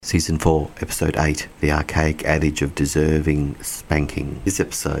Season 4, Episode 8, the archaic adage of deserving spanking. This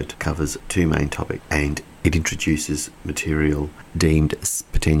episode covers two main topics, and it introduces material deemed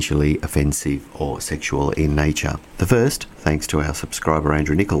potentially offensive or sexual in nature. The first, thanks to our subscriber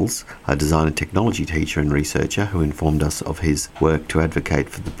Andrew Nichols, a design and technology teacher and researcher who informed us of his work to advocate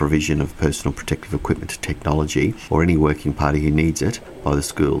for the provision of personal protective equipment technology or any working party who needs it by the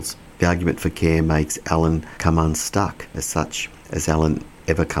schools. The argument for care makes Alan come unstuck, as such as Alan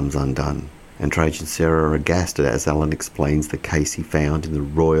ever comes undone. And Trage and Sarah are aghast as Alan explains the case he found in the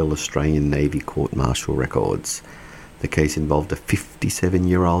Royal Australian Navy court-martial records. The case involved a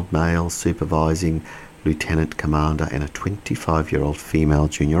 57-year-old male supervising lieutenant commander and a 25-year-old female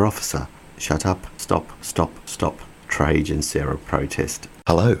junior officer. Shut up, stop, Trage and Sarah protest.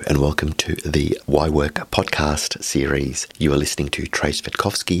 Hello and welcome to the Why Work podcast series. You are listening to Trace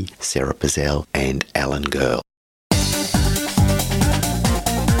Vitkovsky, Sarah Bazell and Alan Girl.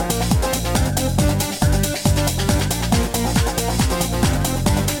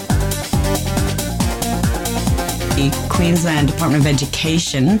 Queensland Department of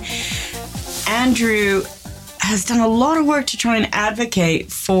Education, Andrew has done a lot of work to try and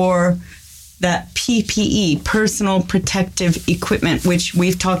advocate for that PPE, personal protective equipment, which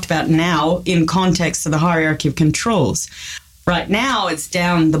we've talked about now in context of the hierarchy of controls. Right now, it's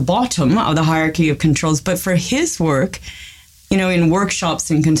down the bottom of the hierarchy of controls, but for his work, in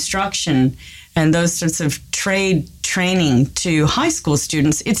workshops and construction and those sorts of trade training to high school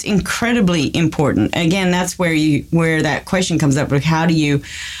students, it's incredibly important. Again, that's where that question comes up. Like, how do you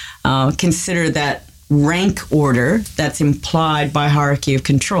consider that rank order that's implied by hierarchy of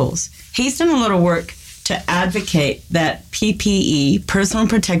controls? He's done a lot of work to advocate that PPE, personal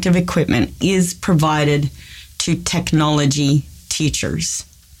protective equipment, is provided to technology teachers.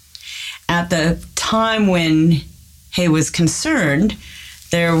 At the time when he was concerned,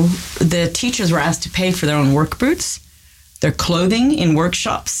 the teachers were asked to pay for their own work boots, their clothing in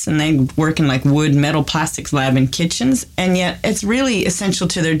workshops, and they work in like wood, metal, plastics lab and kitchens, and yet it's really essential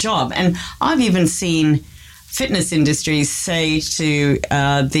to their job. And I've even seen fitness industries say to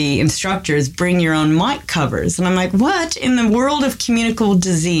the instructors, bring your own mic covers. And I'm like, what? In the world of communicable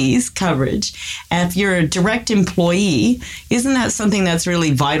disease coverage, if you're a direct employee, isn't that something that's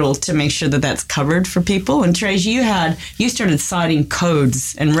really vital to make sure that that's covered for people? And Trage, you started citing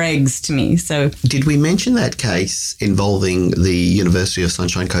codes and regs to me. So did we mention that case involving the University of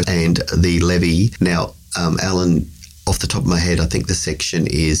Sunshine Coast and the levy? Now, Alan, off the top of my head, I think the section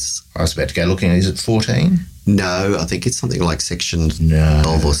is... I was about to go looking. Is it 14? No, I think it's something like section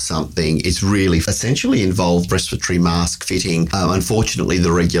 12 or something. It's really essentially involved respiratory mask fitting. Unfortunately,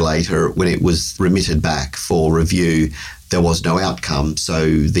 the regulator, when it was remitted back for review, there was no outcome. So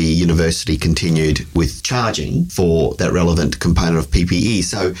the university continued with charging for that relevant component of PPE.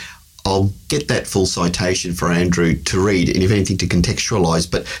 So I'll get that full citation for Andrew to read, and if anything to contextualise,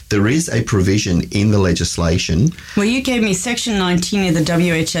 but there is a provision in the legislation. Well, you gave me Section 19 of the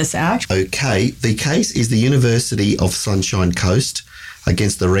WHS Act. Okay, the case is the University of Sunshine Coast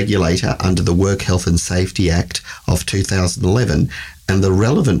against the regulator under the Work Health and Safety Act of 2011, and the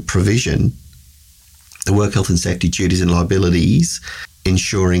relevant provision, the Work Health and Safety Duties and Liabilities,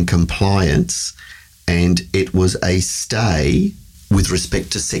 ensuring compliance, and it was a stay with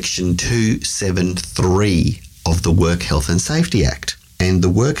respect to Section 273 of the Work Health and Safety Act. And the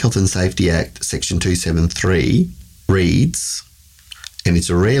Work Health and Safety Act, Section 273, reads, and it's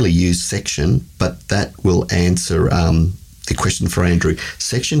a rarely used section, but that will answer the question for Andrew.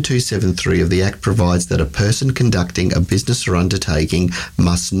 Section 273 of the Act provides that a person conducting a business or undertaking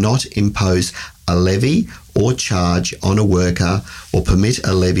must not impose a levy or charge on a worker or permit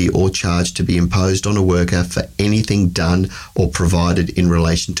a levy or charge to be imposed on a worker for anything done or provided in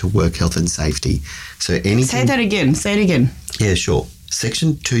relation to work health and safety. So anything... Say it again. Yeah, sure.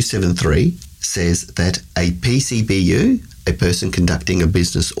 Section 273 says that a PCBU, a person conducting a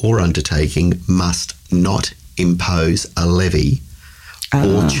business or undertaking, must not impose a levy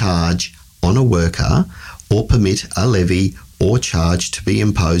or charge on a worker or permit a levy or charge to be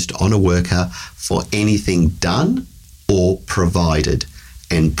imposed on a worker for anything done or provided.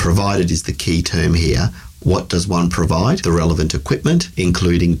 And provided is the key term here. What does one provide? The relevant equipment,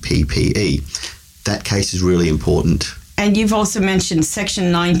 including PPE. That case is really important. And you've also mentioned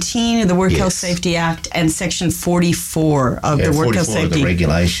Section 19 of the Work Health Safety Act and Section 44 of the Work Health Safety... of the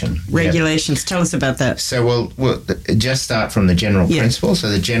regulations. Tell us about that. So we'll just start from the general principle. So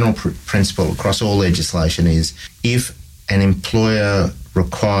the general principle across all legislation is if an employer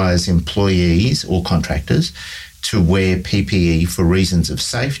requires employees or contractors to wear PPE for reasons of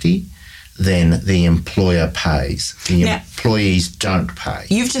safety, then the employer pays. The employees don't pay.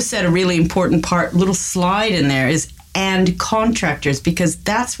 You've just said a really important part, little slide in there is and contractors, because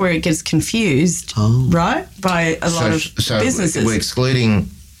that's where it gets confused, right? By a lot of businesses. We're excluding,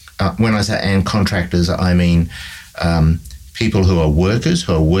 when I say and contractors, I mean people who are workers,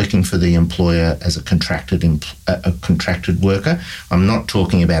 who are working for the employer as a contracted worker. I'm not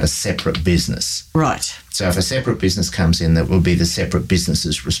talking about a separate business. Right. So if a separate business comes in, that will be the separate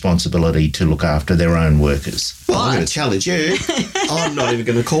business's responsibility to look after their own workers. Well, I'm going to challenge you. I'm not even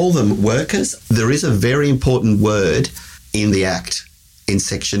going to call them workers. There is a very important word in the Act, in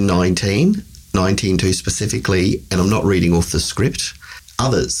Section 19.2 specifically, and I'm not reading off the script,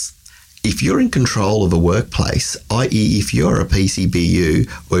 others. If you're in control of a workplace, i.e. if you're a PCBU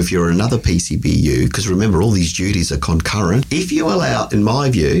or if you're another PCBU, because remember all these duties are concurrent, if you allow, in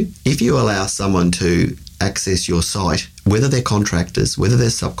my view, if you allow someone to access your site, whether they're contractors, whether they're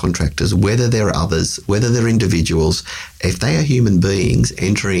subcontractors, whether they're others, whether they're individuals, if they are human beings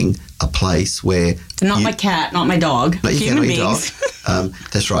entering a place where... So not my cat, not my dog. Not your human cat, not beings. Your dog.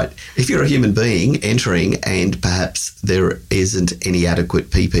 That's right. If you're a human being entering and perhaps there isn't any adequate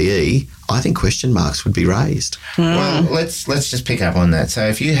PPE, I think question marks would be raised. Well, let's just pick up on that. So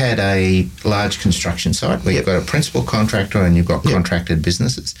if you had a large construction site where you've got a principal contractor and you've got contracted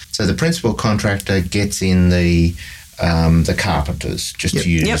businesses, so the principal contractor gets in the carpenters, just to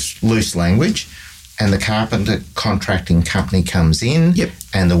use loose language, and the carpenter contracting company comes in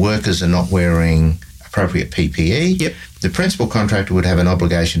and the workers are not wearing appropriate PPE, the principal contractor would have an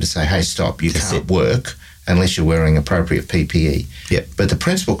obligation to say, hey, stop, you can't work unless you're wearing appropriate PPE. But the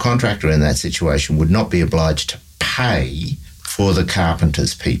principal contractor in that situation would not be obliged to pay for the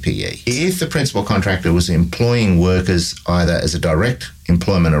carpenter's PPE. If the principal contractor was employing workers either as a direct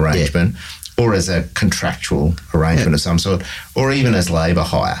employment arrangement or as a contractual arrangement of some sort, or even as labour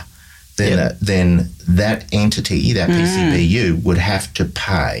hire, then that entity, that PCBU, would have to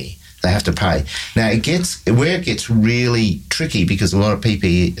pay. They have to pay. Now, it gets really tricky because a lot of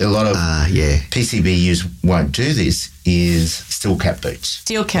PCBUs won't do this is steel cap boots.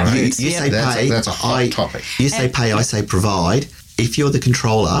 Steel cap boots. You say pay. That's a hot topic. You say pay, I say provide. If you're the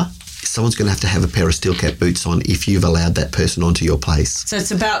controller, someone's going to have a pair of steel cap boots on if you've allowed that person onto your place. So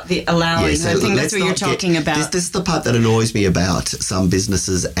it's about the allowing. So I think that's what you're talking about. This is the part that annoys me about some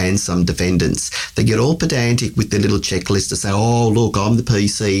businesses and some defendants. They get all pedantic with their little checklist to say, oh, look, I'm the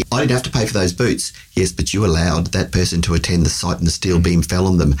PC. I didn't have to pay for those boots. Yes, but you allowed that person to attend the site and the steel beam fell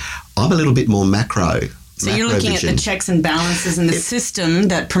on them. I'm a little bit more macro. So you're looking at the checks and balances and the system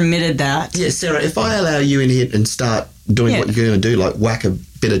that permitted that. Yeah, Sarah, if I allow you in here and start doing what you're going to do, like whack a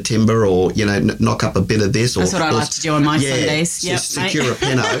bit of timber or, knock up a bit of this. That's what I like to do on my Sundays. Secure a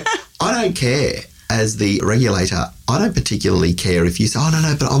penno. I don't care. As the regulator, I don't particularly care if you say, oh,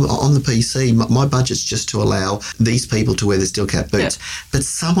 no, but I'm on the PC. My budget's just to allow these people to wear the steel cap boots. But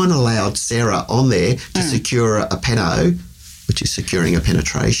someone allowed Sarah on there to secure a penno, which is securing a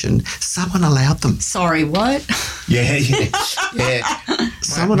penetration. Someone allowed them. Sorry, what? Yeah.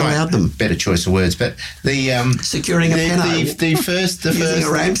 Someone allowed them. Better choice of words, but the securing a penno. The first using a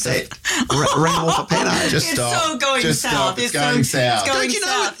ram set, ran off a penno. Just stop. So going Just south. Stop. It's going south. It's going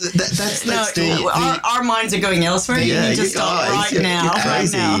south. That's our minds are going elsewhere. You need to stop right now. You're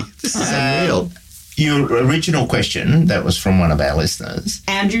crazy. Right now. This is unreal. Your original question, that was from one of our listeners.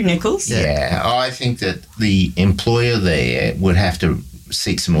 Andrew Nichols. Yeah, I think that the employer there would have to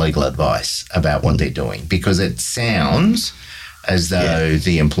seek some legal advice about what they're doing, because it sounds as though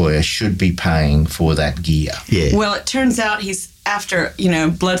the employer should be paying for that gear. Yeah. Well, it turns out he's, after,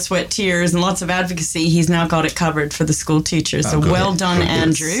 blood, sweat, tears and lots of advocacy, he's now got it covered for the school teachers. So well done,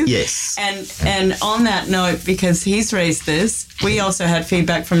 Andrew. Yes. And on that note, because he's raised this, we also had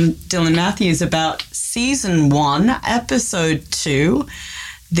feedback from Dylan Matthews about Season 1, Episode 2,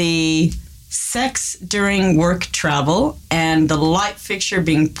 the sex during work travel and the light fixture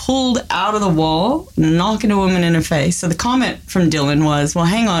being pulled out of the wall, knocking a woman in the face. So the comment from Dylan was, well,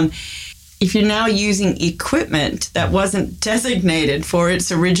 hang on, if you're now using equipment that wasn't designated for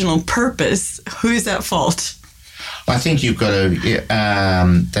its original purpose, who's at fault? I think you've got to,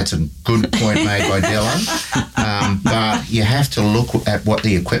 that's a good point made by Dylan, but you have to look at what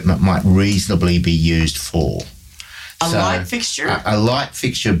the equipment might reasonably be used for. A light fixture? A light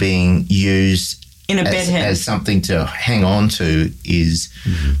fixture being used in a bedhead as something to hang on to is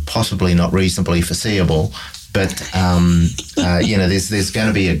possibly not reasonably foreseeable, but there's going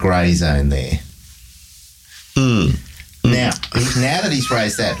to be a grey zone there. Now that he's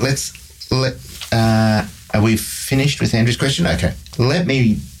raised that, are we finished with Andrew's question? Okay, let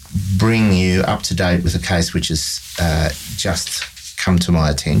me bring you up to date with a case which has just come to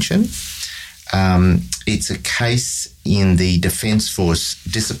my attention. it's a case in the Defence Force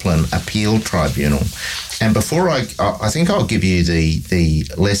Discipline Appeal Tribunal. And before I think I'll give you the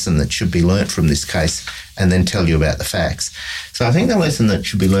lesson that should be learnt from this case and then tell you about the facts. So I think the lesson that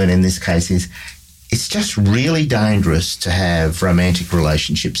should be learnt in this case is it's just really dangerous to have romantic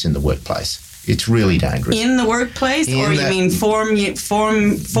relationships in the workplace. It's really dangerous. In the workplace, or you mean forming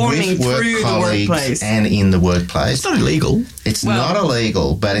through the workplace? And in the workplace. It's not illegal. It's not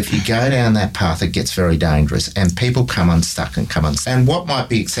illegal, but if you go down that path, it gets very dangerous, and people come unstuck. And what might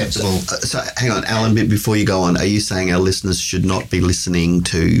be acceptable? So hang on, Alan, before you go on, are you saying our listeners should not be listening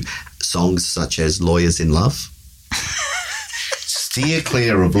to songs such as Lawyers in Love? Steer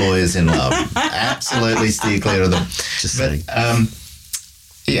clear of Lawyers in Love. Absolutely steer clear of them. Just saying.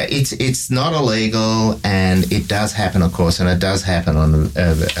 Yeah, it's not illegal, and it does happen, of course, and it does happen on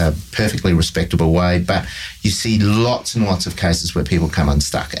a perfectly respectable way. But you see lots and lots of cases where people come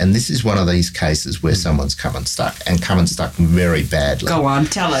unstuck, and this is one of these cases where someone's come unstuck very badly. Go on,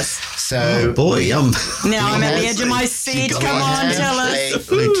 tell us. So, now I'm at the edge of my seat. Come on, tell us.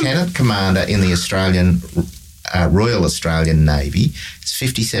 Lieutenant Commander in the Royal Australian Navy. He's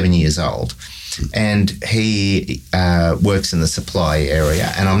 57 years old. And he works in the supply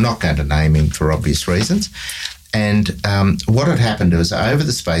area, and I'm not going to name him for obvious reasons. And what had happened was, over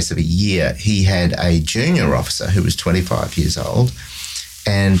the space of a year, he had a junior officer who was 25 years old,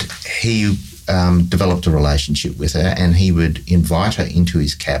 and he developed a relationship with her, and he would invite her into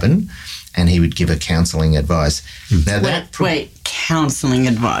his cabin, and he would give her counselling advice. Now counselling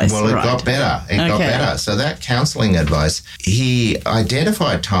advice. Well, it got better. It got better. So that counselling advice, he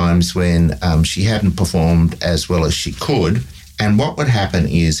identified times when she hadn't performed as well as she could, and what would happen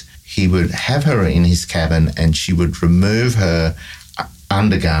is he would have her in his cabin, and she would remove her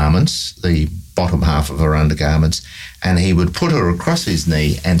undergarments, the bottom half of her undergarments, and he would put her across his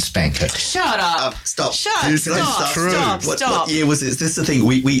knee and spank her. Shut up. Stop. Stop. What year was this? This is the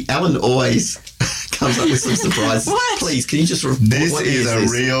thing. Alan always comes up with some surprises. What? Please, can you just... This is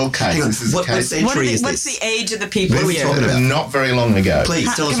a real case. Hang on. This is What century is this? What's the age of the people What are we here? talking about? Not very long ago.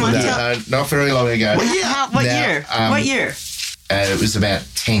 Please, tell us what year. Not very long ago. What year? What year? It was about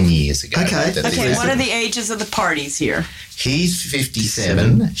 10 years ago. Okay, what are the ages of the parties here? He's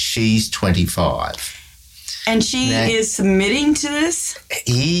 57, she's 25. And she is submitting to this?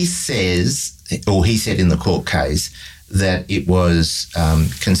 He said in the court case that it was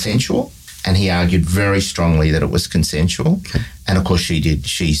consensual, and he argued very strongly that it was consensual. Okay. And of course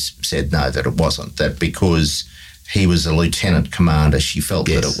she said no, that it wasn't, that because he was a lieutenant commander, she felt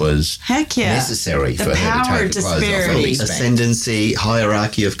that it was necessary for her to take the clothes off. Ascendancy,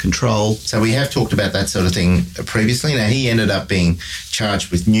 hierarchy of control. So we have talked about that sort of thing previously. Now, he ended up being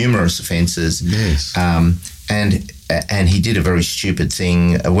charged with numerous offences. Yes. And he did a very stupid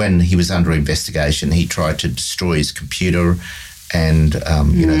thing. When he was under investigation, he tried to destroy his computer, and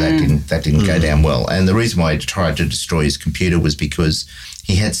that didn't go down well. And the reason why he tried to destroy his computer was because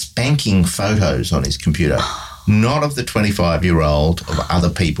he had spanking photos on his computer. Not of the 25-year-old, of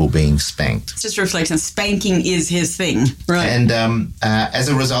other people being spanked. It's just reflecting spanking is his thing, right? And as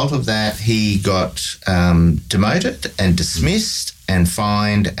a result of that, he got demoted and dismissed and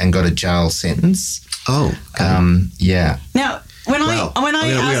fined and got a jail sentence. Oh, okay. Yeah. Now, when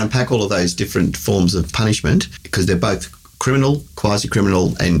I unpack all of those different forms of punishment, because they're both criminal,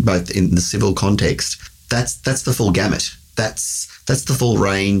 quasi-criminal, and both in the civil context. That's the full gamut. That's the full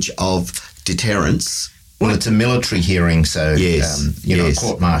range of deterrence. Well, it's a military hearing, so,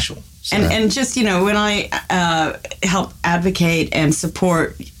 court-martial. So. And just, when I help advocate and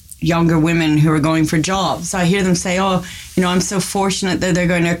support younger women who are going for jobs, I hear them say, I'm so fortunate that they're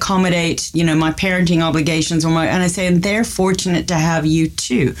going to accommodate, my parenting obligations. And I say, and they're fortunate to have you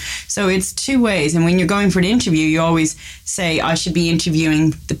too. So it's two ways. And when you're going for an interview, you always say, I should be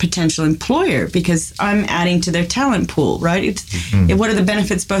interviewing the potential employer because I'm adding to their talent pool, right? What are the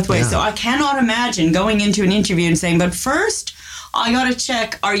benefits both ways? Yeah. So I cannot imagine going into an interview and saying, but first, I got to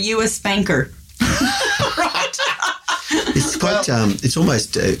check, are you a spanker? Right. It's quite. It's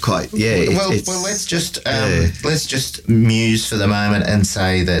almost quite. Yeah. Well, let's just muse for the moment and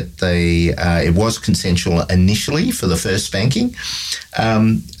say that it was consensual initially for the first spanking.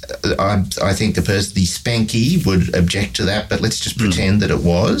 I think the spankee would object to that, but let's just pretend that it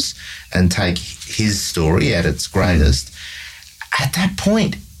was and take his story at its greatest. At that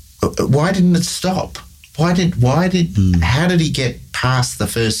point, why didn't it stop? How did he get past the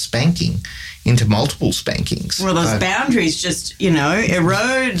first spanking into multiple spankings? Well, those boundaries just,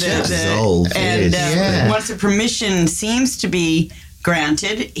 erode. Dissolve. And once the permission seems to be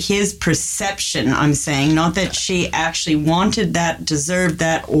granted, his perception, I'm saying, not that she actually wanted that, deserved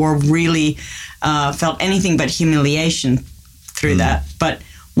that, or really felt anything but humiliation through that. But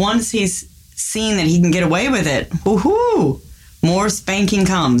once he's seen that he can get away with it, woohoo! More spanking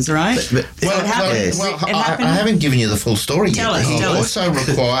comes, right? I haven't given you the full story Tell yet. us, He also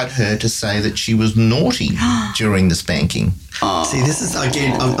required her to say that she was naughty during the spanking. See, this is,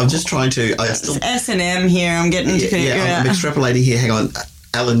 again, I'm just trying to... S&M here, I'm getting... I'm extrapolating here. Hang on.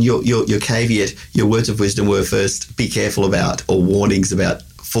 Alan, your caveat, your words of wisdom were first, be careful about, or warnings about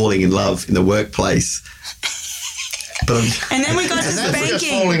falling in love in the workplace. And then we got to That's just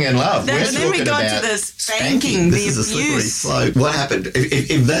spanking. falling in love. Then we got to the spanking, the This is a slippery abuse. slope. What happened?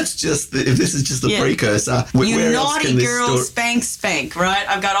 If this is just the precursor, You where else naughty can this girl, spank, right?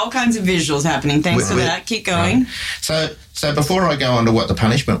 I've got all kinds of visuals happening. Thanks for that. Keep going. Right. So before I go on to what the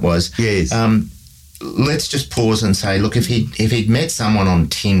punishment was, Yes. Let's just pause and say, look, if he'd met someone on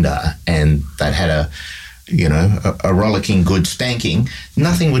Tinder and they'd had a rollicking good spanking,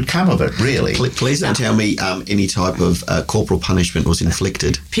 nothing would come of it, really. Please don't tell me any type of corporal punishment was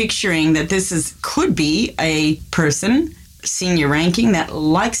inflicted. Picturing that this could be a person, senior ranking, that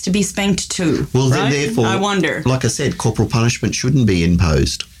likes to be spanked too. Well, right? then therefore, I wonder. like I said, corporal punishment shouldn't be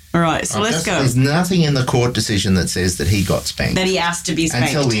imposed. All right, so let's go. There's nothing in the court decision that says that he got spanked. That he asked to be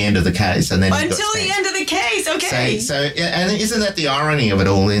spanked. Until the end of the case, and then he got Until spanked. the end of the case, okay. So, and isn't that the irony of it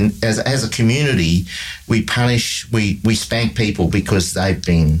all? As a community, we punish, we spank people because they've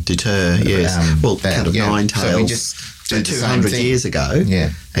been Deter, yes. Cat of nine tails. So we just do the same 200 thing. years ago. Yeah.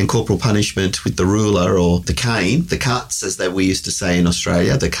 And corporal punishment with the ruler or the cane, the cuts, as we used to say in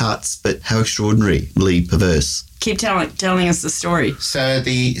Australia, the cuts. But how extraordinarily perverse. Keep telling us the story. So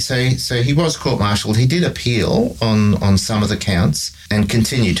he was court-martialed. He did appeal on some of the counts and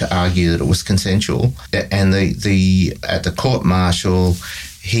continued to argue that it was consensual. And at the court-martial,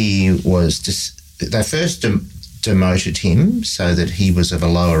 he was they first demoted him so that he was of a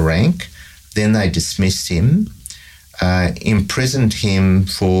lower rank. Then they dismissed him, imprisoned him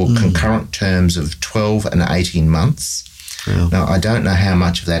for concurrent terms of 12 and 18 months. Wow. Now, I don't know how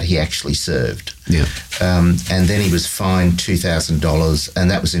much of that he actually served. Yeah. And then he was fined $2,000,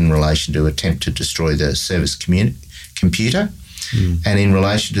 and that was in relation to attempt to destroy the service computer. And in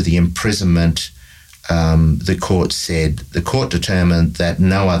relation to the imprisonment, the court determined that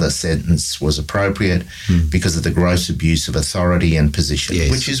no other sentence was appropriate because of the gross abuse of authority and position,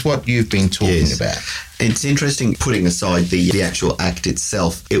 which is what you've been talking about. It's interesting, putting aside the actual act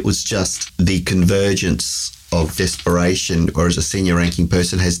itself, it was just the convergence of desperation, whereas a senior ranking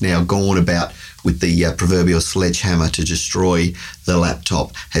person has now gone about with the proverbial sledgehammer to destroy the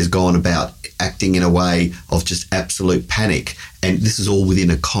laptop, has gone about acting in a way of just absolute panic. And this is all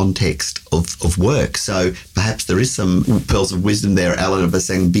within a context of work. So perhaps there is some pearls of wisdom there, Alan, of us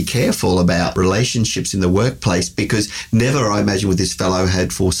saying be careful about relationships in the workplace, because never, I imagine, with this fellow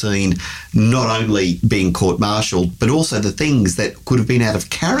had foreseen not only being court-martialed, but also the things that could have been out of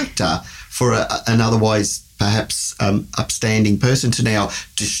character for an otherwise perhaps upstanding person to now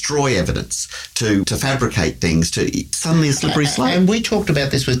destroy evidence, to fabricate things, to suddenly a slippery slope. And we talked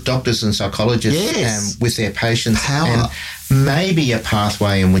about this with doctors and psychologists with their patients. Power. And maybe a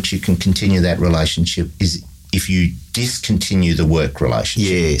pathway in which you can continue that relationship is if you discontinue the work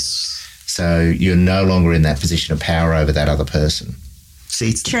relationship. Yes. So you're no longer in that position of power over that other person. See,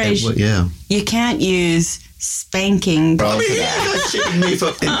 it's Trish, you can't use spanking. Shipping me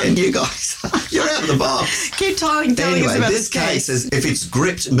for, and you guys, you're out of the box. Keep telling us about this case is, if it's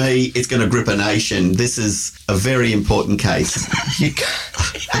gripped me, it's going to grip a nation. This is a very important case.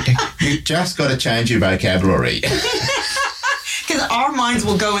 You just got to change your vocabulary. Because our minds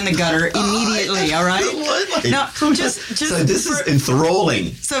will go in the gutter immediately, all right? No, just so this is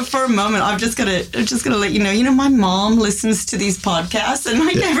enthralling. So for a moment, I'm just gonna let you know, my mom listens to these podcasts, and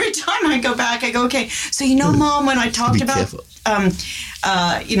every time I go back, I go, okay, so Mom, when I talked about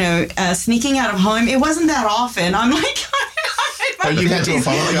sneaking out of home, it wasn't that often. I'm like, you had to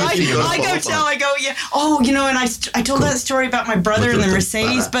apologize. I go, yeah. Oh, and I told that story about my brother and the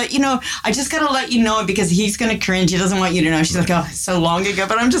Mercedes, but I just gotta let you know because he's gonna cringe. He doesn't want you to know. She's like, oh, so long ago,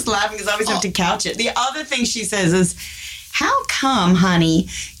 but I'm just laughing because I always have to couch it. The other thing she says is, how come, honey,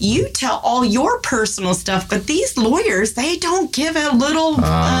 you tell all your personal stuff, but these lawyers, they don't give a little,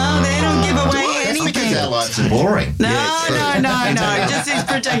 they don't give away anything. Because our lives are boring. No.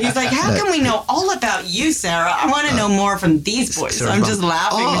 He's like, how can we know all about you, Sarah? I want to know more from these boys. So I'm just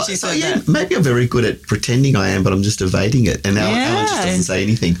laughing when she said that. Maybe I'm very good at pretending I am, but I'm just evading it. And now Alan just doesn't say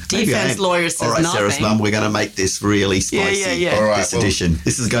anything. Defense lawyer says nothing. All right, Sarah's mum, we're going to make this really spicy. Yeah. All right, this edition.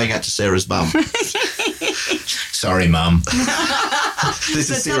 This is going out to Sarah's mum. Sorry, Mum. This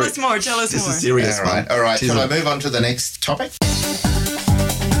So is tell us more. Tell us This more. is serious All right, one. all right. Cheers, Shall I mate. move on to the next topic?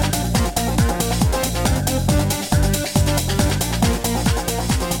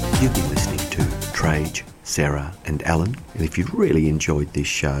 You've been listening to Trage, Sarah and Alan, and if you've really enjoyed this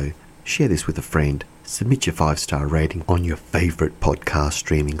show, share this with a friend. Submit your 5-star rating on your favourite podcast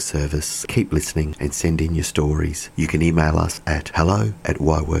streaming service. Keep listening and send in your stories. You can email us at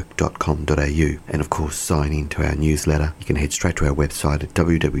hello@ywork.com.au, and of course sign in to our newsletter. You can head straight to our website at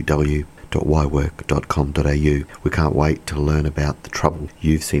www.ywork.com.au. We can't wait to learn about the trouble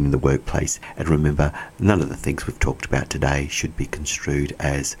you've seen in the workplace. And remember, none of the things we've talked about today should be construed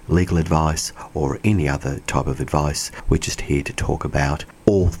as legal advice or any other type of advice. We're just here to talk about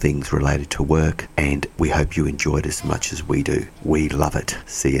all things related to work, and we hope you enjoyed as much as we do. We love it.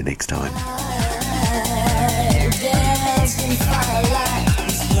 See you next time.